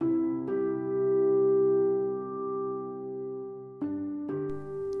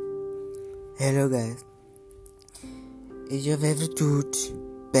Hello guys, it's your favorite dude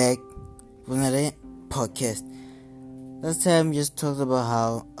back with another podcast. Last time we just talked about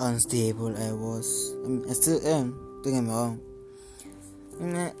how unstable I was. I still am, don't get me wrong.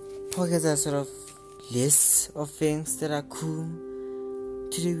 In the podcast are sort of lists of things that are cool.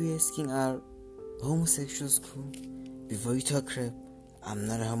 Today we're asking, are homosexuals cool? Before you talk crap, I'm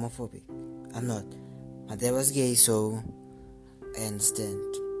not homophobic. I'm not. My dad was gay, so I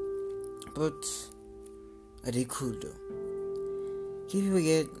understand. But are they cool though? People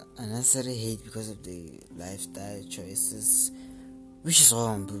get unnecessary hate because of their lifestyle choices, which is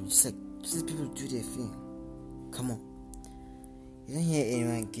wrong, bro. Just people do their thing. Come on. You don't hear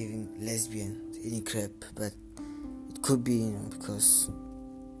anyone giving lesbians any crap, but it could be, because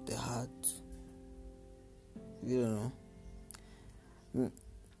they're hot. You don't know.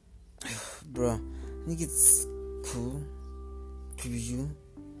 Bro, I think it's cool to be you.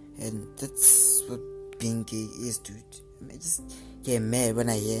 And that's what being gay is, dude. I just get mad when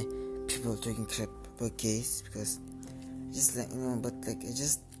I hear people talking crap about gays, because just but I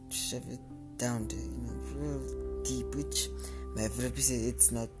just shove it down there, real deep, which my therapist said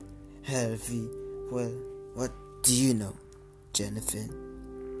it's not healthy. Well, what do you know, Jennifer?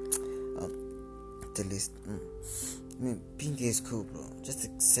 The list. Being gay is cool, bro. Just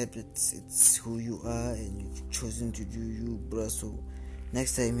accept it. It's who you are, and you've chosen to do you, bro. So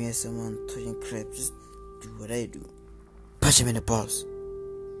next time you hear someone talking crap, just do what I do. Punch him in the balls.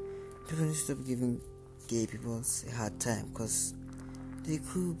 People need to stop giving gay people a hard time, because they're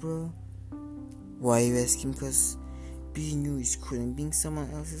cool, bro. Why are you asking? Because being you is cool, and being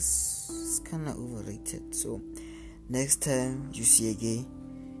someone else is kind of overrated. So next time you see a gay,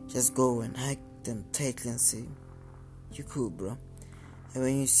 just go and hug them tightly and say, "You cool, bro." And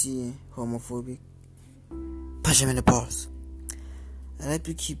when you see homophobic, punch him in the balls. I like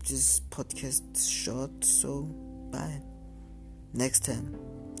to keep this podcast short, so bye. Next time,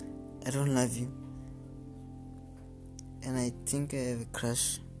 I don't love you, and I think I have a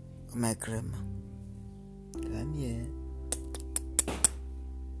crush on my grandma. Come here.